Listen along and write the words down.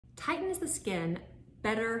tightens the skin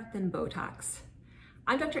better than Botox.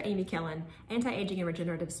 I'm Dr. Amy Killen, anti-aging and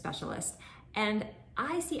regenerative specialist, and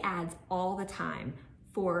I see ads all the time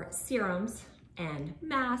for serums and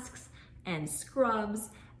masks and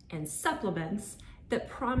scrubs and supplements that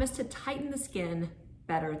promise to tighten the skin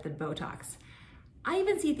better than Botox. I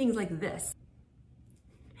even see things like this,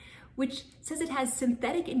 which says it has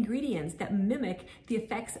synthetic ingredients that mimic the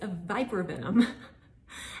effects of viper venom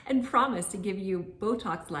and promise to give you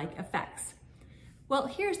Botox-like effects. Well,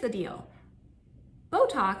 here's the deal.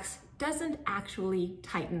 Botox doesn't actually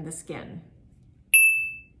tighten the skin.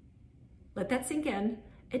 Let that sink in.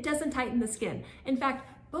 It doesn't tighten the skin. In fact,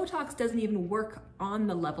 Botox doesn't even work on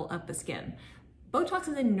the level of the skin. Botox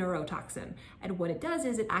is a neurotoxin, and what it does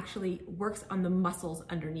is it actually works on the muscles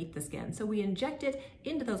underneath the skin. So we inject it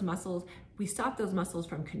into those muscles, we stop those muscles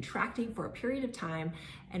from contracting for a period of time,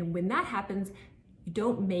 and when that happens, you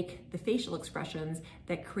don't make the facial expressions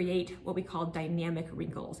that create what we call dynamic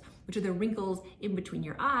wrinkles, which are the wrinkles in between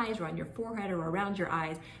your eyes or on your forehead or around your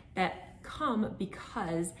eyes that come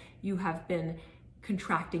because you have been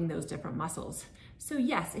contracting those different muscles. So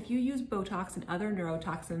yes, if you use Botox and other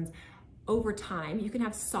neurotoxins, over time, you can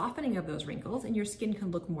have softening of those wrinkles and your skin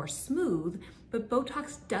can look more smooth, but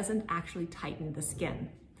Botox doesn't actually tighten the skin.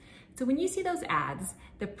 So when you see those ads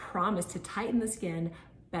that promise to tighten the skin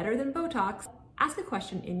better than Botox, ask a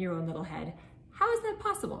question in your own little head. How is that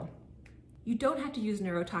possible? You don't have to use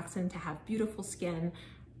neurotoxin to have beautiful skin.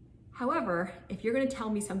 However, if you're gonna tell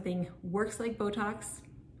me something works like Botox,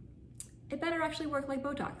 it better actually work like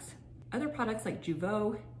Botox. Other products like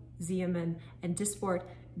Jeuveau, Xeomin, and Dysport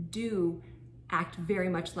do act very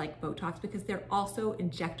much like Botox because they're also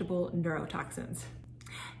injectable neurotoxins.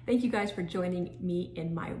 Thank you guys for joining me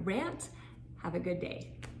in my rant. Have a good day.